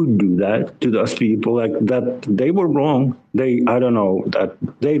you could do that to those people, like that they were wrong, I don't know, that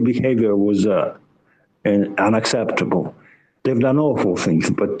their behavior was unacceptable. They've done awful things,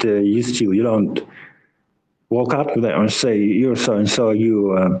 but you don't walk up to them and say, you're so-and-so,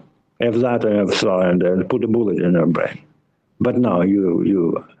 you have that and have so, and put a bullet in their brain. But no, I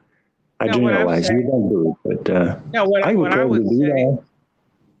generalize, you don't do it. But I would probably do that.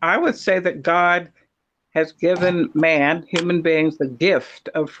 I would say that God has given human beings, the gift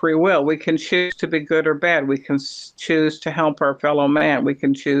of free will. We can choose to be good or bad. We can choose to help our fellow man. We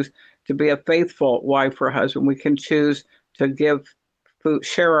can choose to be a faithful wife or husband. We can choose to give food,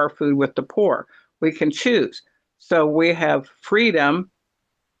 share our food with the poor. We can choose. So we have freedom.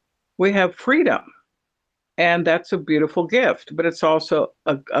 We have freedom. And that's a beautiful gift, but it's also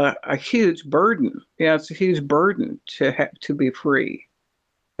a huge burden. It's a huge burden to be free.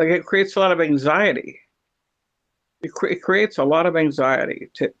 Like it creates a lot of anxiety. It creates a lot of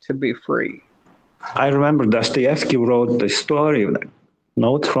anxiety to be free. I remember Dostoevsky wrote the story,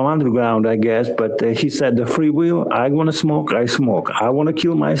 Notes from Underground, I guess, but he said the free will, I want to smoke, I smoke. I want to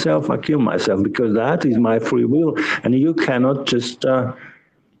kill myself, I kill myself, because that is my free will. And you cannot just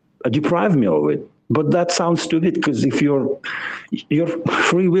deprive me of it. But that sounds stupid because if your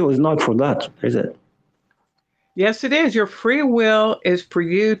free will is not for that, is it? Yes, it is. Your free will is for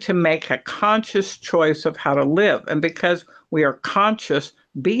you to make a conscious choice of how to live. And because we are conscious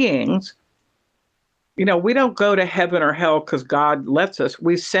beings, we don't go to heaven or hell because God lets us.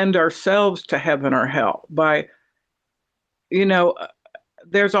 We send ourselves to heaven or hell by,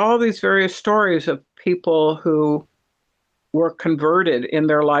 there's all these various stories of people who were converted in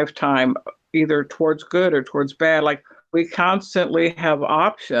their lifetime, either towards good or towards bad. Like, we constantly have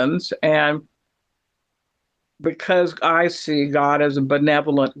options. And because I see God as a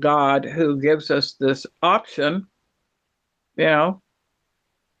benevolent God who gives us this option, well,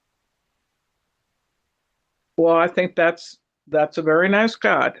 I think that's a very nice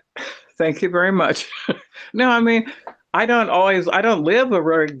God. Thank you very much. No, I mean, I don't live a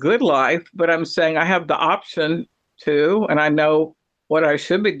very good life, but I'm saying I have the option to, and I know what I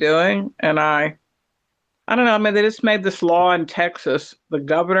should be doing. And I don't know, I mean, they just made this law in Texas. The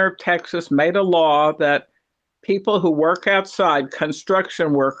governor of Texas made a law that people who work outside,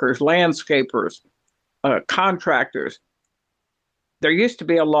 construction workers, landscapers, contractors, there used to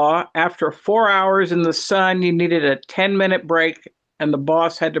be a law, after 4 hours in the sun, you needed a 10-minute break and the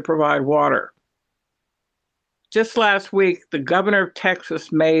boss had to provide water. Just last week, the governor of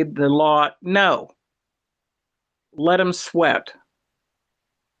Texas made the law, no, let them sweat.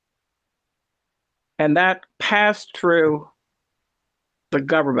 And that passed through the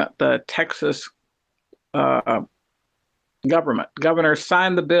government, the Texas government. Governor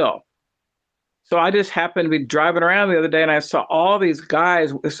signed the bill. So I just happened to be driving around the other day and I saw all these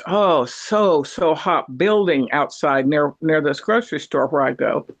guys, so hot, building outside near this grocery store where I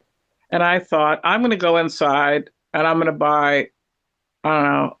go. And I thought, I'm going to go inside and I'm going to buy, I don't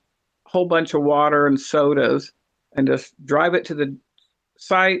know, a whole bunch of water and sodas and just drive it to the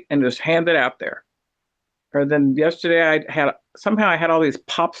site and just hand it out there. Or then yesterday I had all these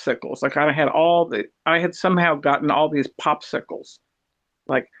popsicles. Like I had somehow gotten all these popsicles.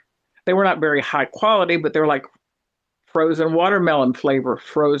 Like, they were not very high quality, but they're like frozen watermelon flavor,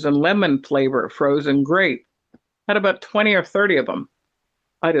 frozen lemon flavor, frozen grape. Had about 20 or 30 of them.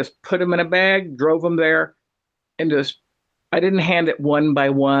 I just put them in a bag, drove them there, and I didn't hand it one by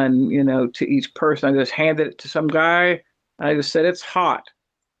one, to each person. I just handed it to some guy. I just said, it's hot.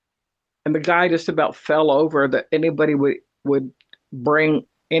 And the guy just about fell over that anybody would bring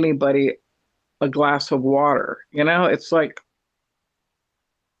anybody a glass of water. It's like,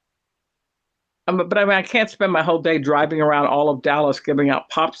 but I mean, I can't spend my whole day driving around all of Dallas giving out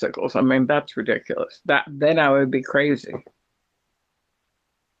popsicles. I mean, that's ridiculous. Then I would be crazy.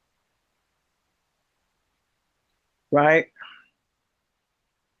 Right?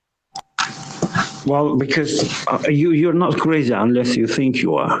 Well, because you're not crazy unless you think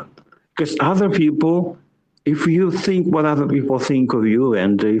you are. Because other people, if you think what other people think of you,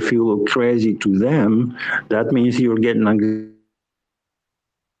 and if you look crazy to them, that means you're getting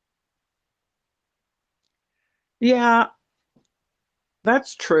Yeah,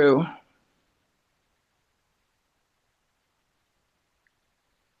 that's true.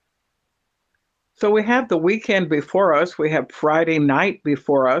 So we have the weekend before us. We have Friday night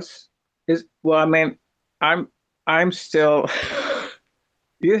before us. I mean, I'm still.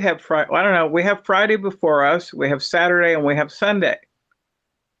 You have Friday. I don't know. We have Friday before us. We have Saturday and we have Sunday.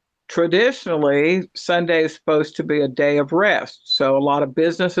 Traditionally, Sunday is supposed to be a day of rest. So a lot of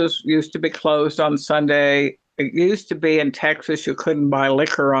businesses used to be closed on Sunday. It used to be in Texas, you couldn't buy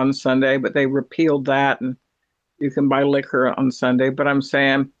liquor on Sunday, but they repealed that and you can buy liquor on Sunday. But I'm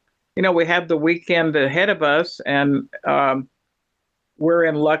saying, we have the weekend ahead of us and we're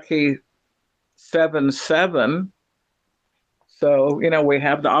in lucky 7-7. So, we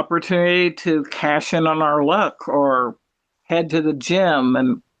have the opportunity to cash in on our luck or head to the gym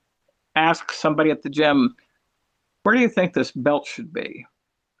and ask somebody at the gym, where do you think this belt should be?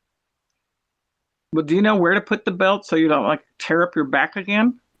 Well, do you know where to put the belt so you don't tear up your back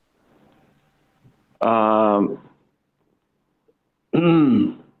again? Say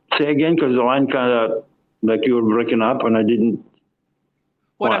again, because the line kind of like you were breaking up and I didn't.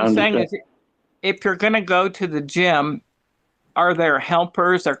 What I'm saying is, if you're going to go to the gym, are there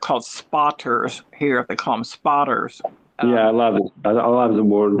helpers? They're called spotters here. They call them spotters. Yeah, I love it. I love the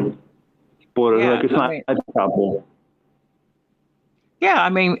word spotter. Yeah, it's not a couple. Yeah, I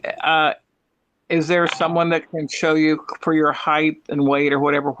mean, is there someone that can show you for your height and weight or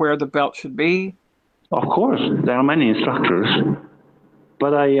whatever where the belt should be? Of course, there are many instructors,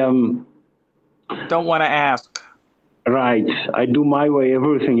 but I don't want to ask. Right. I do my way.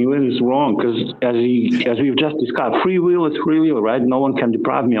 Everything is wrong because, as we've just discussed, free will is free will, right? No one can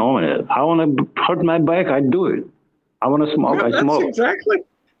deprive me of it. I want to hurt my back, I do it. I want to smoke, No, I smoke.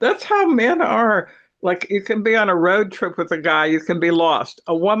 that's how men are. Like you can be on a road trip with a guy, you can be lost.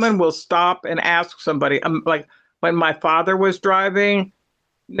 A woman will stop and ask somebody. Like when my father was driving,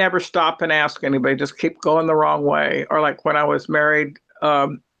 never stop and ask anybody, just keep going the wrong way. Or like when I was married,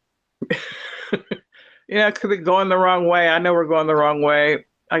 it could be going the wrong way. I know we're going the wrong way.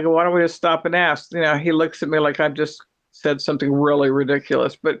 I go, why don't we just stop and ask? He looks at me like I've just said something really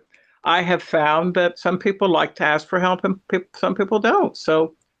ridiculous. But I have found that some people like to ask for help and some people don't.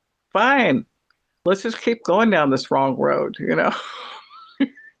 So fine. Let's just keep going down this wrong road, I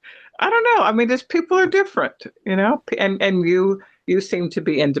don't know. I mean, just people are different, and you seem to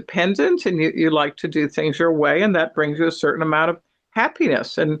be independent and you like to do things your way, and that brings you a certain amount of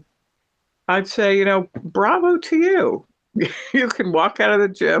happiness. And I'd say, bravo to you. You can walk out of the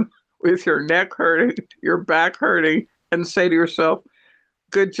gym with your neck hurting, your back hurting, and say to yourself,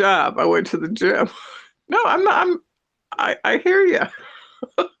 good job, I went to the gym. No, I'm not. I hear you.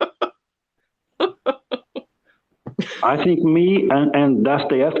 I think me and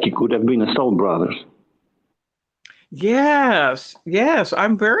Dostoevsky could have been soul brothers. Yes.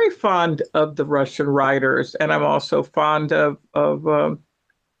 I'm very fond of the Russian writers, and I'm also fond of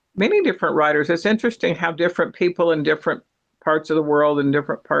many different writers. It's interesting how different people in different parts of the world and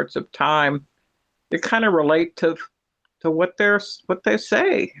different parts of time, they kind of relate to what they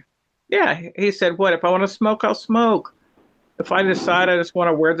say. Yeah, he said, "What if I want to smoke? I'll smoke. If I decide I just want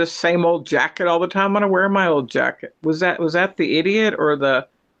to wear the same old jacket all the time, I'm going to wear my old jacket." Was that The Idiot or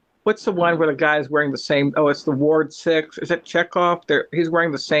what's the one where the guy's wearing the same? Oh, it's the Ward 6. Is that Chekhov? He's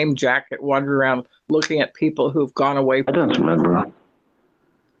wearing the same jacket, wandering around looking at people who've gone away. I don't remember.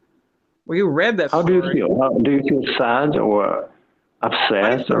 Well, you read that How story. do you feel? Do you feel sad or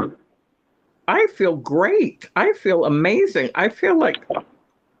upset? I feel great. I feel amazing. I feel like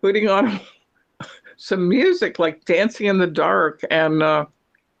putting on some music, like dancing in the dark and,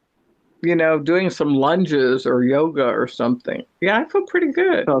 doing some lunges or yoga or something. Yeah, I feel pretty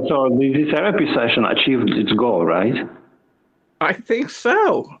good. So the therapy session achieved its goal, right? I think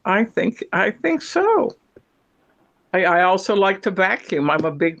so. I think so. I also like to vacuum. I'm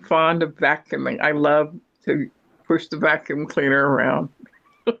a big fond of vacuuming. I love to push the vacuum cleaner around.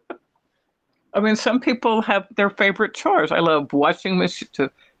 I mean, some people have their favorite chores. I love washing machine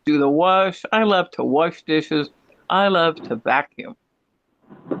to do the wash. I love to wash dishes. I love to vacuum.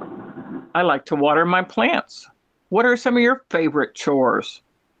 I like to water my plants. What are some of your favorite chores?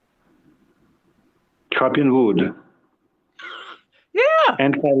 Chopping wood. Yeah.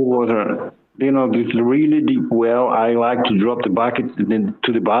 And carry water. This really deep well, I like to drop the bucket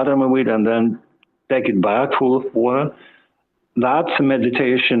to the bottom of it and then take it back full of water. That's a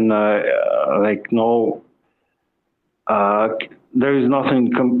meditation there is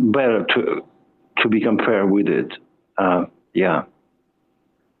nothing better to be compared with it. Yeah.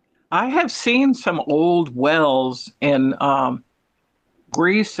 I have seen some old wells in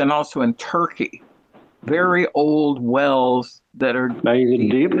Greece and also in Turkey. Very old wells that are. Now, is it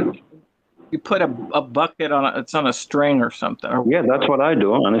deep? You put a bucket it's on a string or something. Yeah, that's what I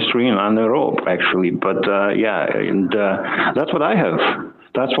do, on a string, on a rope, actually. But that's what I have.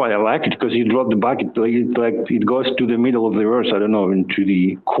 That's why I like it, because you drop the bucket, it goes to the middle of the earth, I don't know, into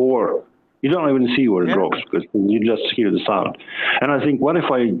the core. You don't even see where it drops, because you just hear the sound. And I think, what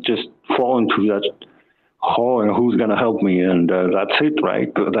if I just fall into that hole, and who's going to help me? And that's it, right?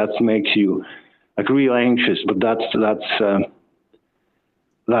 That makes you real anxious, but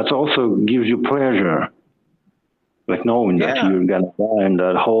that also gives you pleasure, knowing that you're going to die in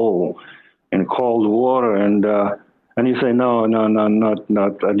that hole in cold water, and you say, no,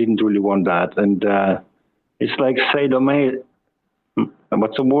 not, I didn't really want that. And it's like sadomasochism.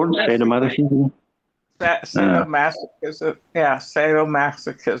 What's the word? Sadomasochism? Sadomasochism. Yeah,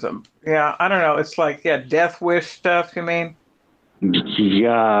 sadomasochism. Yeah, I don't know. It's like, death wish stuff, you mean?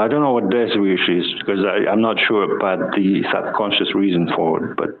 Yeah, I don't know what death wish is, because I'm not sure about the subconscious reason for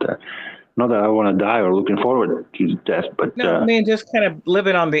it. But not that I want to die or looking forward to death. But no, I mean, just kind of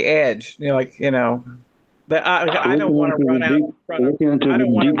living on the edge. That I don't want to run out in front of. Looking into the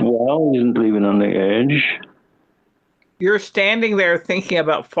deep well isn't living on the edge. You're standing there thinking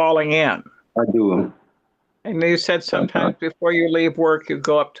about falling in. I do. And you said sometimes before you leave work, you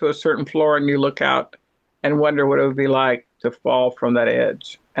go up to a certain floor and you look out and wonder what it would be like to fall from that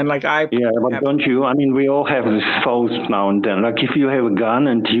edge. And but don't you? I mean, we all have these thoughts now and then. Like if you have a gun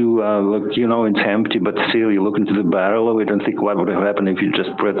and you look, it's empty, but still you look into the barrel of it and think, what would have happened if you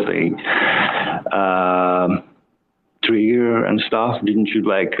just press trigger and stuff. Didn't you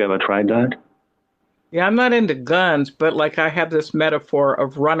like ever try that? Yeah, I'm not into guns, but like I have this metaphor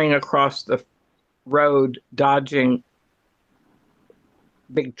of running across the road, dodging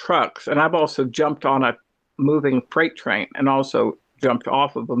big trucks. And I've also jumped on a moving freight train and also jumped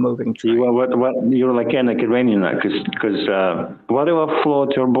off of a moving train. You're like an Iranian, because whatever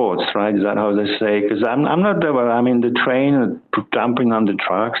float your boats, right? Is that how they say? Because I'm not ever. I mean, the train, jumping on the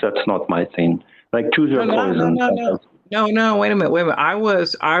trucks, that's not my thing. Like choose your poison. No, wait a minute. I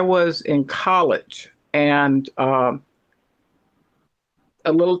was in college, and a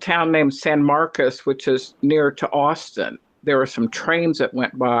little town named San Marcos, which is near to Austin. There were some trains that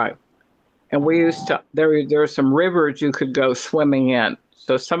went by, and we used to. There were some rivers you could go swimming in.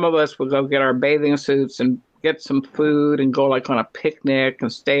 So some of us would go get our bathing suits and get some food and go like on a picnic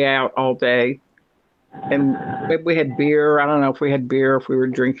and stay out all day. And maybe we had beer. I don't know if we had beer, if we were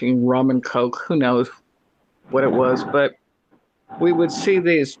drinking rum and Coke. Who knows what it was? But we would see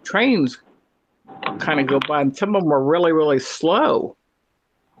these trains kind of go by, and some of them were really, really slow.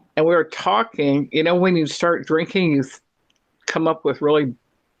 And we were talking, when you start drinking, you come up with really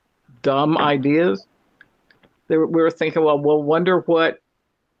dumb ideas. We were thinking, well, we'll wonder what,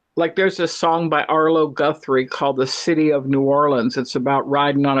 like there's a song by Arlo Guthrie called The City of New Orleans. It's about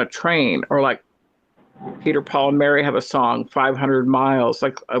riding on a train, or like Peter, Paul, and Mary have a song, 500 Miles.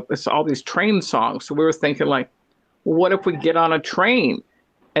 Like it's all these train songs. So we were thinking like, well, what if we get on a train?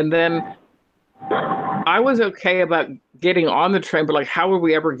 And then I was okay about getting on the train, but like, how would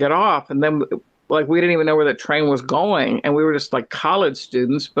we ever get off? And then like, we didn't even know where the train was going. And we were just like college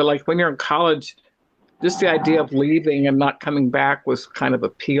students. But like when you're in college, just the idea of leaving and not coming back was kind of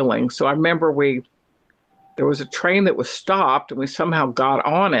appealing. So I remember there was a train that was stopped and we somehow got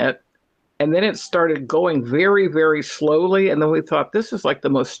on it. And then it started going very, very slowly. And then we thought, this is like the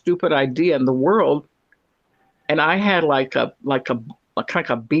most stupid idea in the world. And I had like a kind of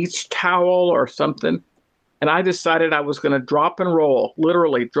a beach towel or something. And I decided I was going to drop and roll,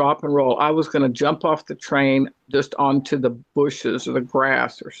 literally drop and roll. I was going to jump off the train just onto the bushes or the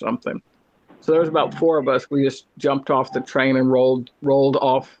grass or something. So there was about 4 of us. We just jumped off the train and rolled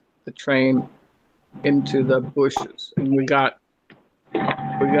off the train into the bushes. And we got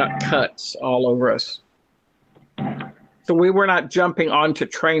cuts all over us. So we were not jumping onto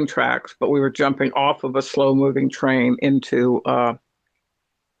train tracks, but we were jumping off of a slow moving train into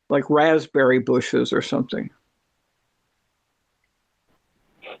like raspberry bushes or something.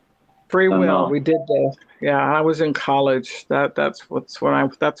 Free will. We did that. Yeah, I was in college. That's when I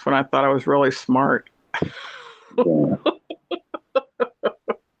thought I was really smart. Yeah.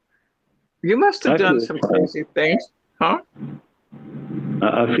 You must have done some crazy things, huh?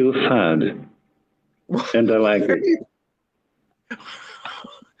 I feel sad, and I like it.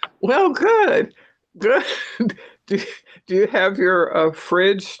 Well, good. Do you have your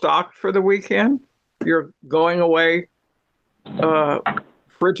fridge stocked for the weekend? You're going away,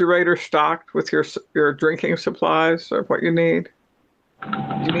 refrigerator stocked with your drinking supplies or what you need?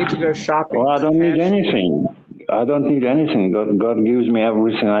 Do you need to go shopping? Well, I don't need anything. God gives me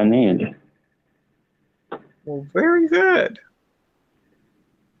everything I need. Well, very good.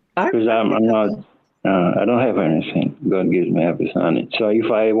 Because I'm not, I don't have anything. God gives me everything I need. So if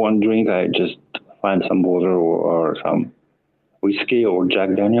I want to drink, I just find some water or some whiskey or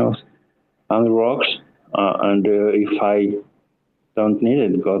Jack Daniels on the rocks. And if I don't need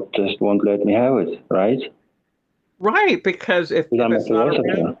it, God just won't let me have it, right? Right, because if it's not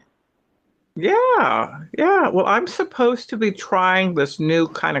around, yeah. Well, I'm supposed to be trying this new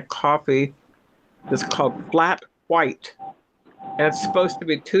kind of coffee that's called flat white. And it's supposed to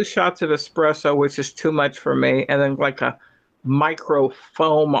be 2 shots of espresso, which is too much for me, and then like a micro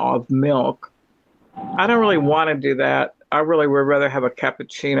foam of milk. I don't really want to do that. I really would rather have a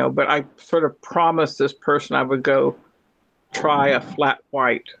cappuccino, but I sort of promised this person I would go try a flat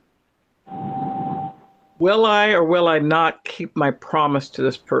white. Will I or will I not keep my promise to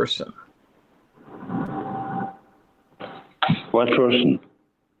this person? What person?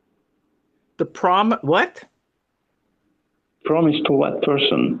 What? Promise to what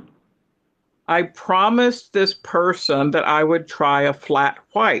person? I promised this person that I would try a flat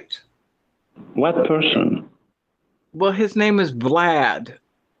white. What person? Well, his name is Vlad.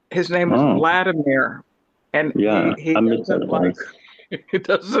 His name is Vladimir. And yeah, he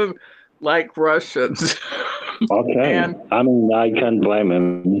doesn't like Russians. Okay. And, I mean, I can't blame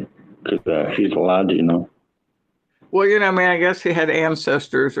him because he's a lad, Well, I guess he had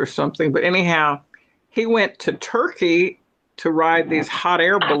ancestors or something. But anyhow, he went to Turkey to ride these hot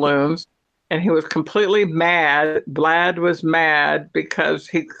air balloons, and he was completely mad. Vlad was mad because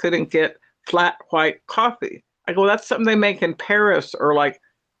he couldn't get flat white coffee. I go, that's something they make in Paris, or like,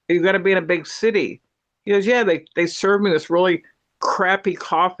 you got to be in a big city. He goes, yeah, they served me this really crappy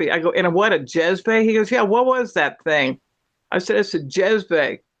coffee. I go, and what, a jezbe? He goes, yeah, what was that thing? I said, it's a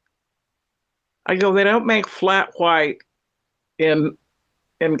jezbe. I go, they don't make flat white in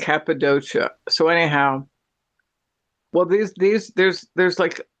Cappadocia. So anyhow, well, there's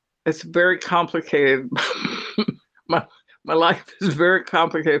like, it's very complicated. my life is very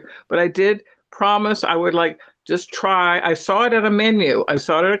complicated, but I did promise I would like just try. I saw it at a menu. I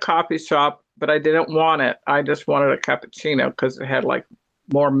saw it at a coffee shop, but I didn't want it. I just wanted a cappuccino because it had like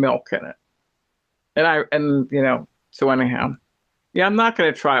more milk in it. And so anyhow, yeah, I'm not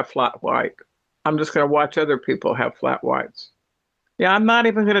going to try a flat white. I'm just going to watch other people have flat whites. Yeah, I'm not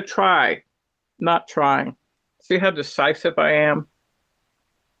even going to try. Not trying. See how decisive I am?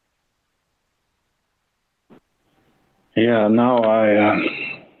 Yeah, now I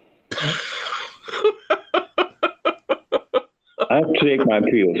have to take my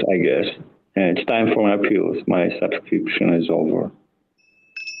pills, I guess. And it's time for my pills. My subscription is over.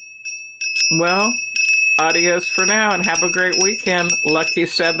 Well, adios for now and have a great weekend. Lucky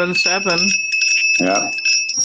 7-7. Yeah.